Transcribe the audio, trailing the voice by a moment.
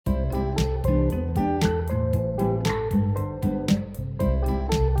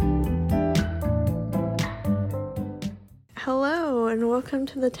welcome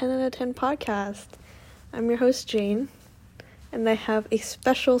to the 10 out of 10 podcast. I'm your host, Jane, and I have a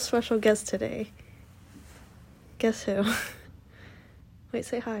special guest today. Guess who? Wait,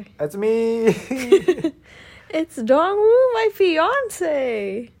 say hi. That's me! It's Dongwoo, my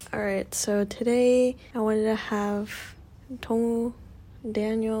fiance! Alright, so today I wanted to have Dongwoo,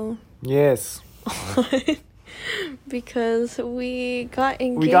 Daniel... Yes. because we got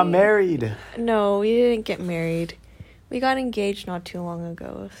engaged. We got married. No, we didn't get married. We got engaged not too long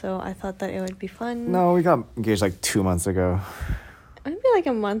ago, so I thought that it would be fun. No, we got engaged like 2 months ago. Maybe like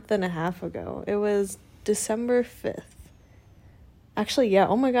a month and a half ago. It was December 5th. Actually, yeah,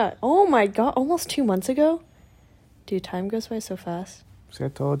 oh my god, almost 2 months ago? Dude, time goes by so fast. See, I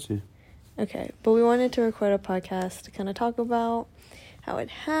told you. Okay, but we wanted to record a podcast to kind of talk about how it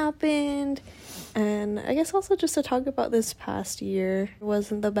happened, and I guess also just to talk about this past year. It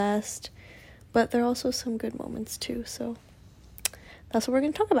wasn't the best, but there are also some good moments too, so that's what we're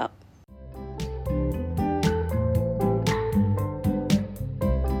going to talk about.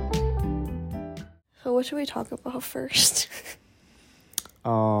 So what should we talk about first?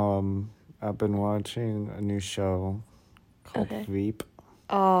 I've been watching a new show called Veep.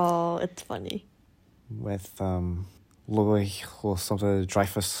 Oh, it's funny. With, Louis or something,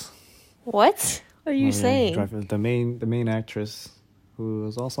 Dreyfus. What are you saying? Dreyfus, the main actress, who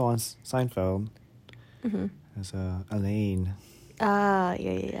was also on Seinfeld, as Elaine. Ah,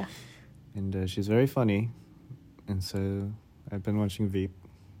 yeah. And she's very funny, and so I've been watching Veep.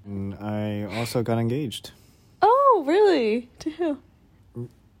 And I also got engaged. Oh, really? To who?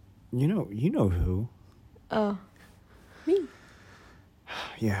 You know who? Oh, me.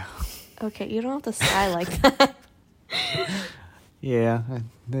 Yeah. Okay, you don't have to sigh like that. Yeah,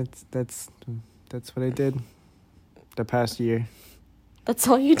 that's what I did the past year. That's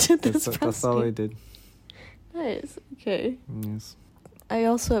all you did this past year? That's all I did. Nice, okay. Yes. I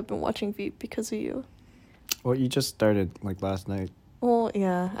also have been watching Veep because of you. Well, you just started, like, last night. Well,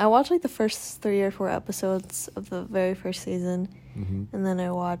 yeah. I watched, like, the first 3 or 4 episodes of the very first season. And then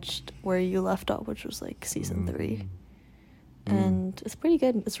I watched Where You Left Off, which was, like, season 3. And it's pretty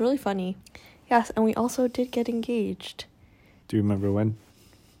good. It's really funny. Yes, and we also did get engaged. Do you remember when?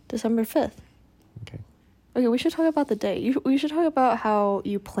 December 5th. Okay, we should talk about the day. We should talk about how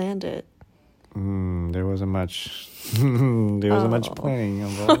you planned it. There wasn't much. There wasn't much planning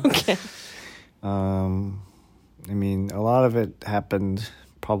involved. Okay. I mean, a lot of it happened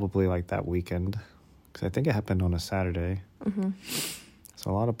probably like that weekend, because I think it happened on a Saturday.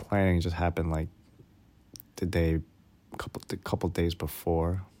 So a lot of planning just happened like the couple days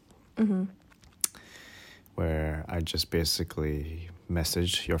before, where I just basically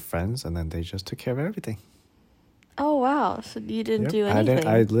messaged your friends, and then they just took care of everything. Oh, wow. So you didn't do anything?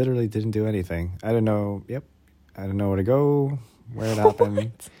 I literally didn't do anything. I don't know. I didn't know where to go, where it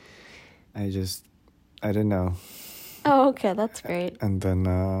happened. I didn't know. Oh, okay. That's great. And then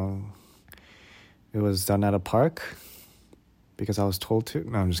it was done at a park because I was told to.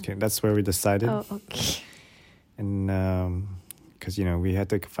 No, I'm just kidding. That's where we decided. Oh, okay. And because, we had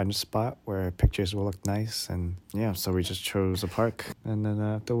to find a spot where pictures will look nice. And yeah, so we just chose a park. And then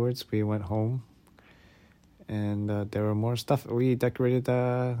afterwards, we went home. And there were more stuff. We decorated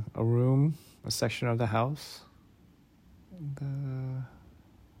a room, a section of the house. And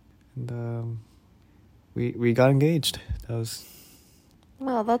we got engaged. That was...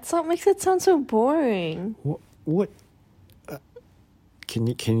 Wow, that makes it sound so boring. What? Can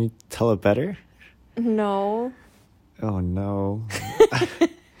you tell it better? No. Oh, no.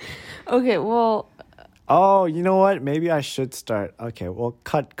 Okay, well... Oh, you know what? Maybe I should start. Okay, well,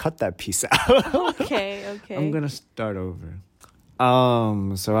 cut that piece out. Okay. I'm gonna start over.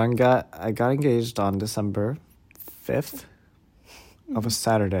 So I got engaged on December 5th of a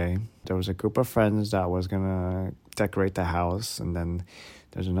Saturday. There was a group of friends that was gonna decorate the house, and then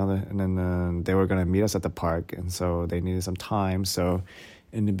they were gonna meet us at the park, and so they needed some time. So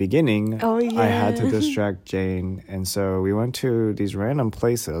in the beginning, I had to distract Jane, and so we went to these random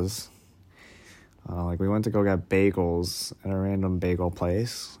places. We went to go get bagels at a random bagel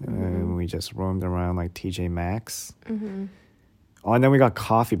place, and we just roamed around like TJ Maxx. Oh, and then we got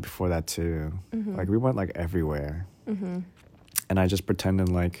coffee before that too. Like, we went like everywhere. And I just pretended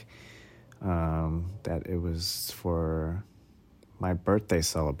like that it was for my birthday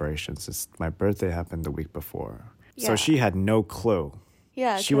celebrations. My birthday happened the week before. Yeah. So she had no clue.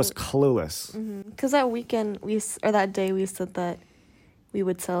 Yeah. She was clueless. Because that weekend, that day, we said that we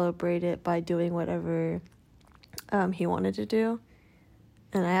would celebrate it by doing whatever he wanted to do.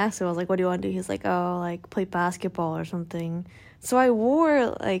 And I asked him, I was like, what do you want to do? He's like, oh, like, play basketball or something. So I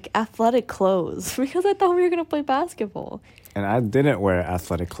wore, like, athletic clothes because I thought we were going to play basketball. And I didn't wear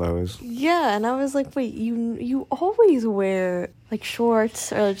athletic clothes. Yeah, and I was like, wait, you always wear, like,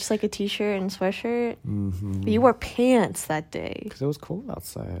 shorts or just, like, a T-shirt and sweatshirt? Mm-hmm. But you wore pants that day. Because it was cold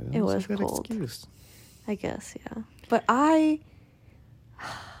outside. It was a good cold. excuse. I guess, yeah. But I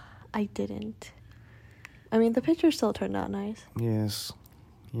didn't. I mean, the picture still turned out nice. Yes.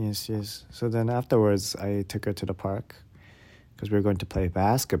 So then afterwards, I took her to the park because we were going to play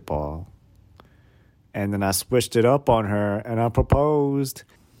basketball. And then I switched it up on her and I proposed.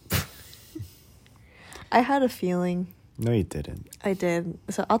 I had a feeling. No, you didn't. I did.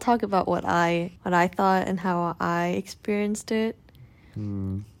 So I'll talk about what I thought and how I experienced it.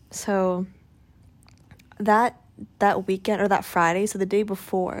 So that weekend or that Friday, so the day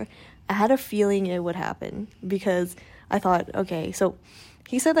before, I had a feeling it would happen because I thought, okay, so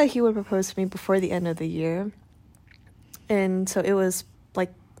he said that he would propose to me before the end of the year. And so it was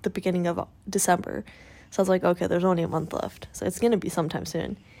like the beginning of December. So I was like, okay, there's only a month left. So it's going to be sometime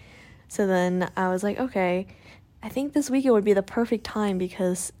soon. So then I was like, okay, I think this weekend would be the perfect time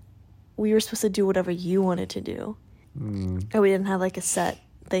because we were supposed to do whatever you wanted to do. And we didn't have like a set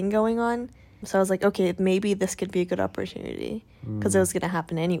thing going on. So I was like, okay, maybe this could be a good opportunity because it was going to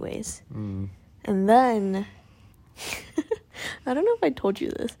happen anyways. And then, I don't know if I told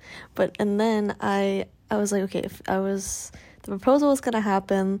you this, and then I was like, okay, if the proposal was going to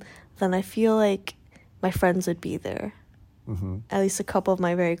happen, then I feel like my friends would be there. At least a couple of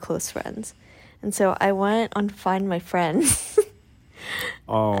my very close friends. And so I went on to find my friends.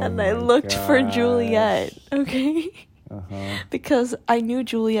 And I looked for Juliet, okay? Because I knew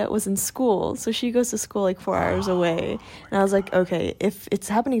Juliet was in school, so she goes to school like 4 hours away. And I was like, okay, if it's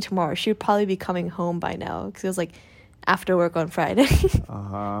happening tomorrow, she would probably be coming home by now, because it was like after work on Friday.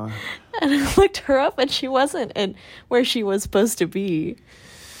 And I looked her up, and she wasn't where she was supposed to be.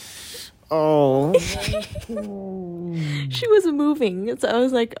 Oh. She was moving, so I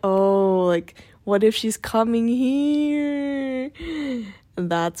was like, oh, like, what if she's coming here? And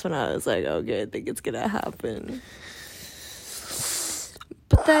that's when I was like, okay, I think it's gonna happen.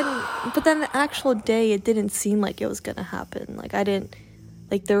 But then the actual day, it didn't seem like it was gonna happen. Like,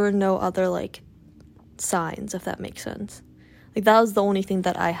 there were no other, like, signs, if that makes sense. Like, that was the only thing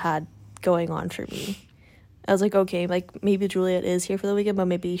that I had going on for me. I was like, okay, like, maybe Juliet is here for the weekend, but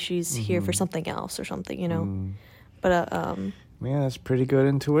maybe she's here for something else or something, you know? But, man, that's pretty good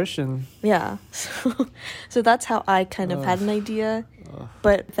intuition. Yeah. So that's how I kind of had an idea.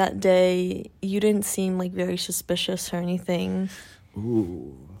 But that day, you didn't seem, like, very suspicious or anything.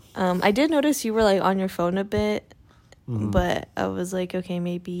 Ooh. I did notice you were, like, on your phone a bit, but I was like, okay,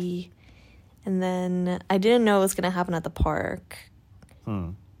 maybe. And then I didn't know it was going to happen at the park.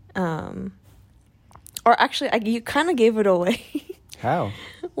 Or actually, you kind of gave it away. How?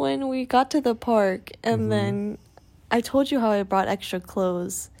 When we got to the park, and then I told you how I brought extra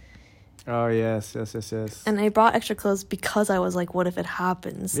clothes. Oh, yes. And I brought extra clothes because I was like, what if it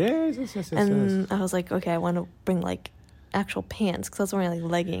happens? Yes. And I was like, okay, I want to bring, like, actual pants, because I was wearing, like,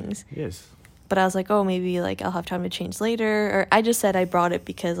 leggings. Yes. But I was like, oh, maybe, like, I'll have time to change later. Or I just said I brought it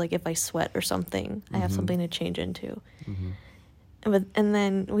because, like, if I sweat or something, I have something to change into. And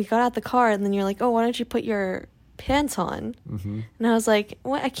then we got out the car, and then you're like, oh, why don't you put your pants on? And I was like,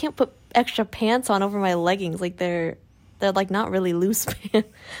 what? I can't put extra pants on over my leggings. Like, they're like, not really loose pants.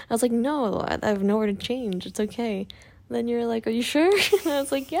 I was like, no, I have nowhere to change. It's okay. And then you're like, are you sure? And I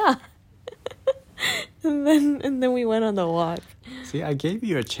was like, yeah. and then we went on the walk. See, I gave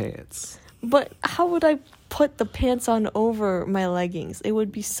you a chance. But how would I put the pants on over my leggings? It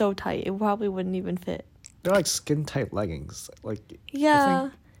would be so tight. It probably wouldn't even fit. They're like skin tight leggings. Like,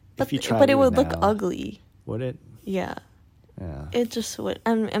 yeah, but it would look ugly. Would it? Yeah. Yeah. It just would.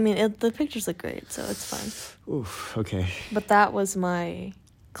 I mean, the pictures look great, so it's fine. Oof. Okay. But that was my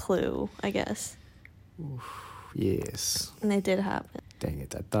clue, I guess. Oof. Yes. And it did happen. Dang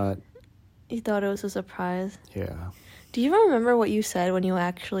it! I thought. You thought it was a surprise. Yeah. Do you even remember what you said when you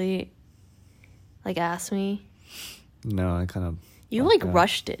actually, like, asked me? No, I kind of. You like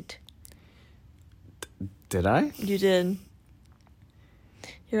rushed it. Did I? You did.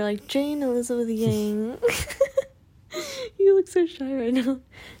 You're like, Jane Elizabeth Yang. You look so shy right now.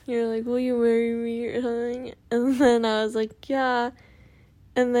 You're like, will you marry me or something? And then I was like, yeah.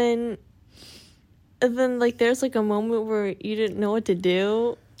 And then like, there's like a moment where you didn't know what to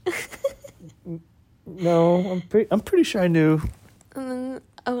do. No, I'm pretty sure I knew. And then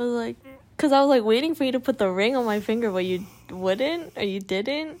I was like, because I was like waiting for you to put the ring on my finger, but you wouldn't, or you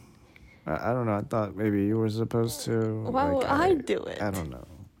didn't. I don't know. I thought maybe you were supposed to. Why would I do it? I don't know.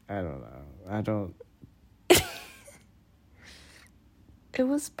 I don't. It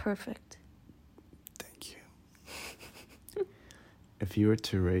was perfect. Thank you. If you were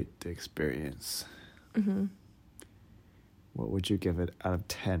to rate the experience, what would you give it out of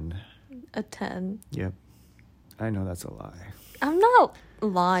 10? A 10. Yep. I know that's a lie. I'm not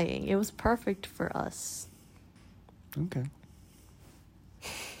lying. It was perfect for us. Okay.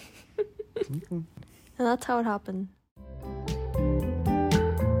 And that's how it happened.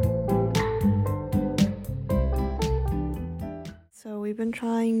 So we've been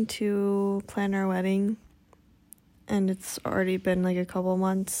trying to plan our wedding, and it's already been like a couple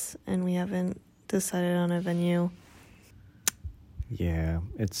months, and we haven't decided on a venue. Yeah,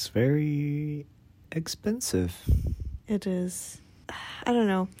 it's very expensive. It is. I don't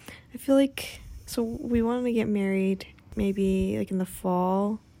know. I feel like, so we wanted to get married maybe like in the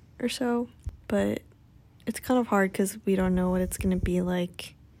fall or so, but it's kind of hard because we don't know what it's going to be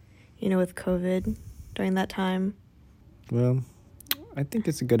like, with COVID during that time. Well, I think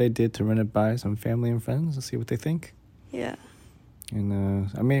it's a good idea to run it by some family and friends and see what they think. Yeah. And,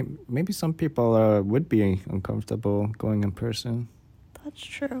 I mean, maybe some people would be uncomfortable going in person. That's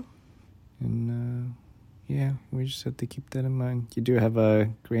true. And, yeah, we just have to keep that in mind. You do have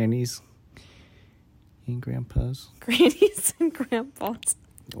grannies and grandpas. Grannies and grandpas.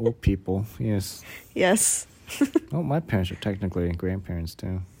 Old people, yes. Yes. Oh, my parents are technically grandparents,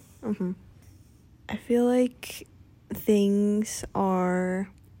 too. I feel like things are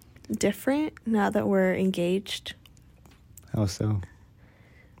different now that we're engaged. How so?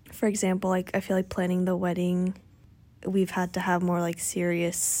 For example, like, I feel like planning the wedding, we've had to have more, like,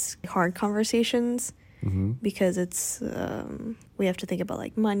 serious, hard conversations. Because it's, we have to think about,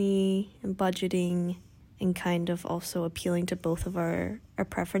 like, money and budgeting and kind of also appealing to both of our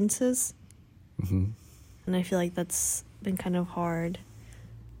preferences. And I feel like that's been kind of hard.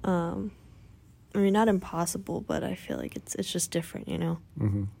 I mean, not impossible, but I feel like it's just different,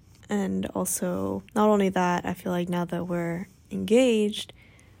 And also, not only that, I feel like now that we're engaged,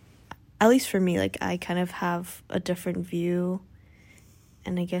 at least for me, like, I kind of have a different view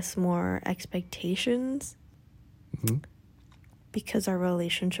and I guess more expectations because our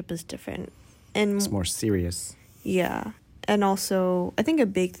relationship is different. And it's more serious. Yeah. And also, I think a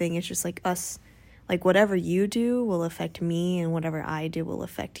big thing is just, like, us, like, whatever you do will affect me and whatever I do will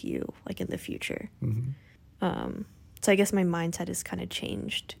affect you, like, in the future. So I guess my mindset has kind of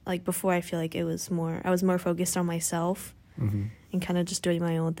changed. Like, before, I feel like I was more focused on myself and kind of just doing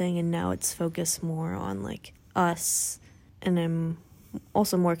my own thing. And now it's focused more on, like, us. And I'm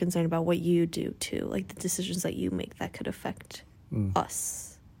also more concerned about what you do, too. Like, the decisions that you make that could affect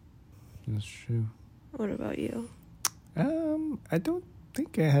us. That's true. What about you? I don't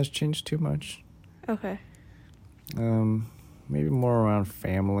think it has changed too much. Okay. Maybe more around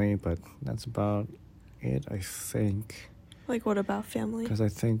family, but that's about it, I think. Like, what about family?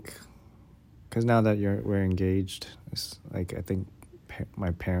 Because now that we're engaged, it's like, I think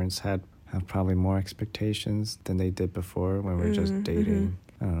my parents have probably more expectations than they did before when we were just dating.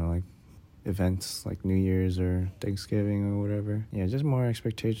 I don't know, like events like New Year's or Thanksgiving or whatever. Yeah, just more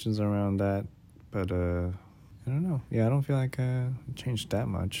expectations around that. But I don't know. Yeah, I don't feel like it changed that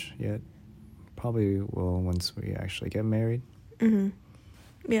much yet. Probably will once we actually get married.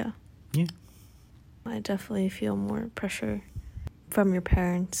 Yeah. Yeah. I definitely feel more pressure from your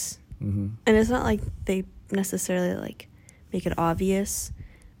parents. And it's not like they necessarily, like, make it obvious,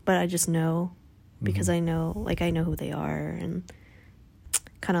 but I just know because I know who they are and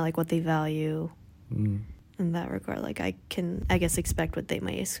kind of like what they value in that regard. Like, I can, I guess, expect what they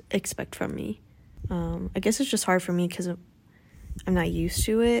might expect from me. I guess it's just hard for me because I'm not used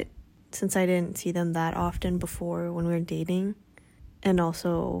to it since I didn't see them that often before when we were dating. And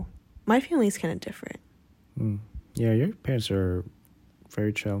also, my family's kind of different. Yeah, your parents are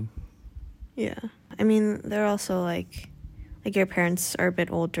very chill. Yeah. I mean, they're also, like your parents are a bit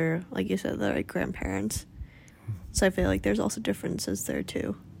older. Like you said, they're, like, grandparents. So I feel like there's also differences there,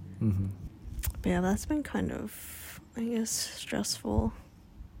 too. But yeah, that's been kind of, I guess, stressful.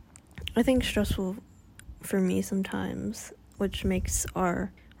 I think stressful for me sometimes, which makes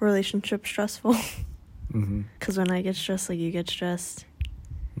our relationship stressful. Because when I get stressed, like, you get stressed.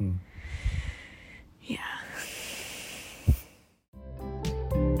 Yeah.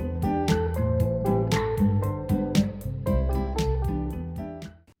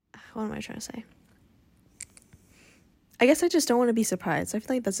 What am I trying to say? I guess I just don't want to be surprised. I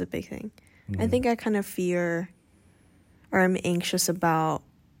feel like that's a big thing. I think I kind of fear or I'm anxious about,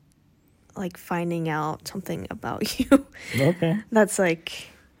 like, finding out something about you. Okay. That's, like,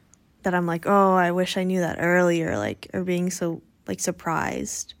 that I'm like, oh, I wish I knew that earlier, like, or being so, like,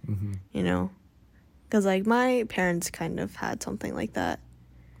 surprised, you know? Because, like, my parents kind of had something like that.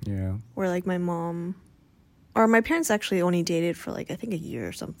 Yeah. Where, like, my parents actually only dated for, like, I think a year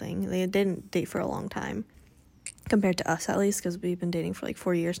or something. They didn't date for a long time, compared to us, at least, because we've been dating for, like,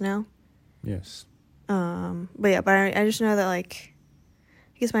 4 years now. Yes. But I just know that, like,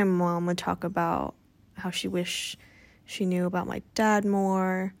 I guess my mom would talk about how she wished she knew about my dad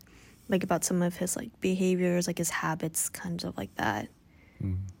more, like, about some of his, like, behaviors, like, his habits, kind of like that.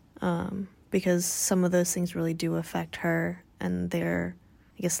 Because some of those things really do affect her and their,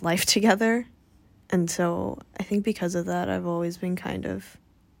 I guess, life together. And so I think because of that, I've always been kind of,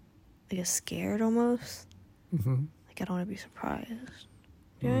 I guess, scared almost. Like, I don't want to be surprised.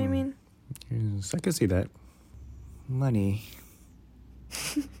 You know what I mean? Yes, I can see that. Money.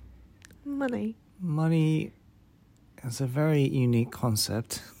 Money is a very unique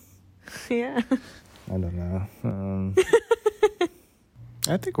concept. Yeah. I don't know.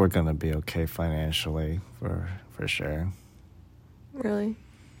 I think we're gonna be okay financially for sure. Really?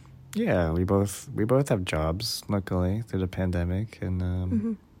 Yeah, we both have jobs, luckily, through the pandemic,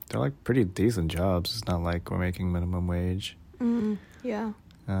 and they're like pretty decent jobs. It's not like we're making minimum wage. Yeah.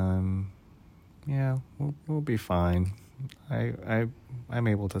 Yeah, we'll be fine. I'm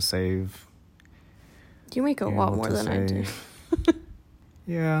able to save. You make a lot more than I do.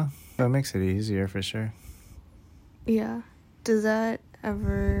 Yeah, that makes it easier for sure. Yeah. Does that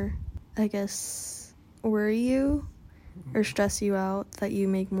ever, I guess, worry you or stress you out that you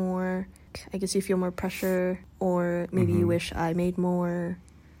make more? I guess you feel more pressure, or maybe you wish I made more.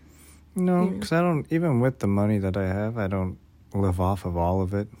 No, because I don't, even with the money that I have, I don't live off of all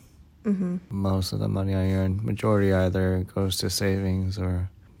of it. Most of the money I earn, majority either goes to savings,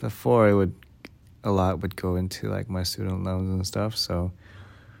 or before a lot would go into like my student loans and stuff, so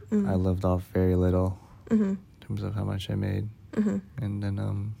I lived off very little in terms of how much I made. And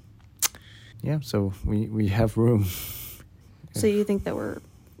then yeah, so we have room. So you think that we're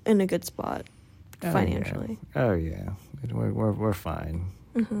in a good spot financially? Yeah. We're fine.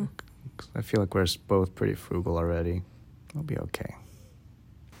 I feel like we're both pretty frugal already. We'll be okay.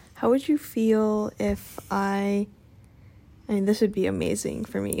 How would you feel if I mean, this would be amazing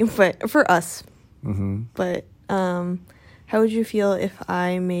for me, but for us. But how would you feel if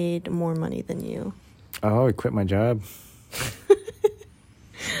I made more money than you? Oh, I quit my job.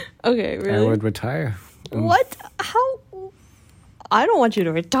 Okay, really? I would retire. What? How? I don't want you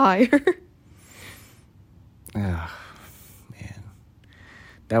to retire. Oh, man.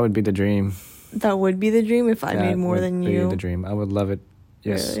 That would be the dream. That would be the dream if I made more than you? That would be the dream. I would love it.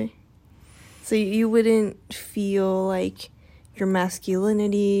 Yes. Really? So you wouldn't feel like your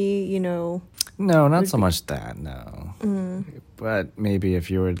masculinity, you know? No, not so much that, no. But maybe if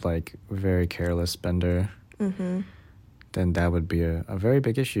you were like a very careless spender, then that would be a very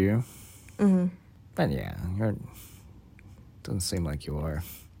big issue. But yeah, doesn't seem like you are.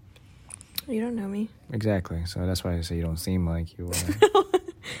 You don't know me. Exactly. So that's why I say you don't seem like you are.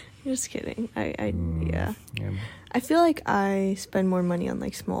 Just kidding. Yeah. I feel like I spend more money on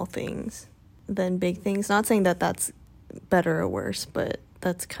like small things than big things. Not saying that that's better or worse, but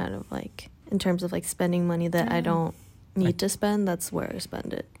that's kind of like, in terms of like spending money that I don't need to spend, that's where I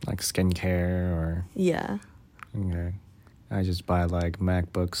spend it. Like skincare or... Yeah. Okay. I just buy like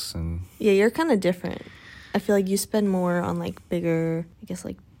MacBooks and... Yeah, you're kind of different. I feel like you spend more on like bigger, I guess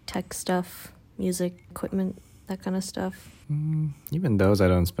like tech stuff, music, equipment, that kind of stuff. Even those I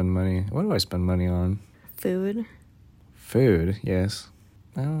don't spend money. What do I spend money on? Food, yes.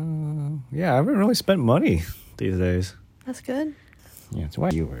 Yeah, I haven't really spent money these days. That's good. Yeah, so why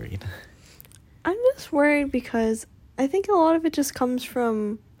are you worried? I'm just worried because I think a lot of it just comes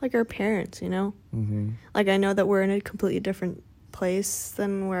from like our parents, you know? Like, I know that we're in a completely different place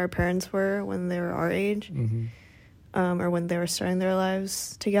than where our parents were when they were our age, or when they were starting their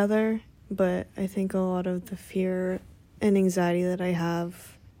lives together. But I think a lot of the fear and anxiety that I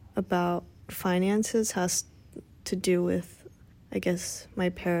have about finances has to do with, I guess, my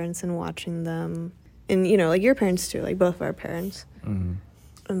parents and watching them. And, you know, like your parents too, like both of our parents.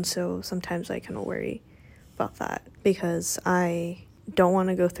 And so sometimes I kind of worry about that because I don't want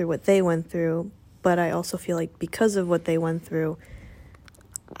to go through what they went through, but I also feel like because of what they went through,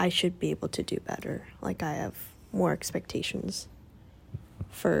 I should be able to do better. Like, I have more expectations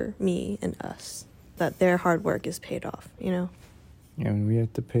for me and us, that their hard work is paid off, you know? Yeah, and we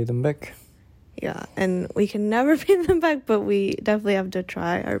have to pay them back. Yeah, and we can never pay them back, but we definitely have to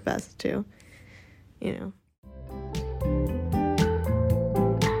try our best to, you know?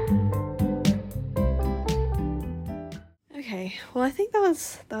 Okay. Well, I think that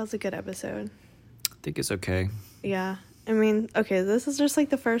was a good episode. I think it's okay. Yeah. I mean, okay, this is just like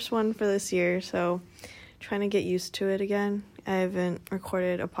the first one for this year, so trying to get used to it again. I haven't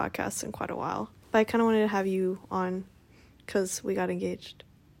recorded a podcast in quite a while. But I kind of wanted to have you on because we got engaged.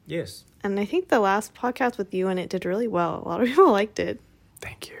 Yes. And I think the last podcast with you and it did really well. A lot of people liked it.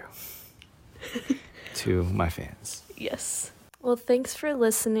 Thank you. To my fans. Yes. Well, thanks for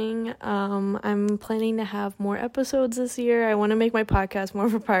listening. I'm planning to have more episodes this year. I want to make my podcast more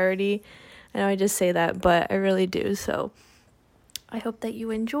of a priority. I know I just say that, but I really do. So I hope that you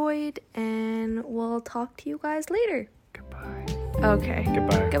enjoyed, and we'll talk to you guys later. Goodbye. Okay.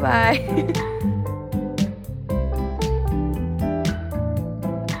 Goodbye. Goodbye.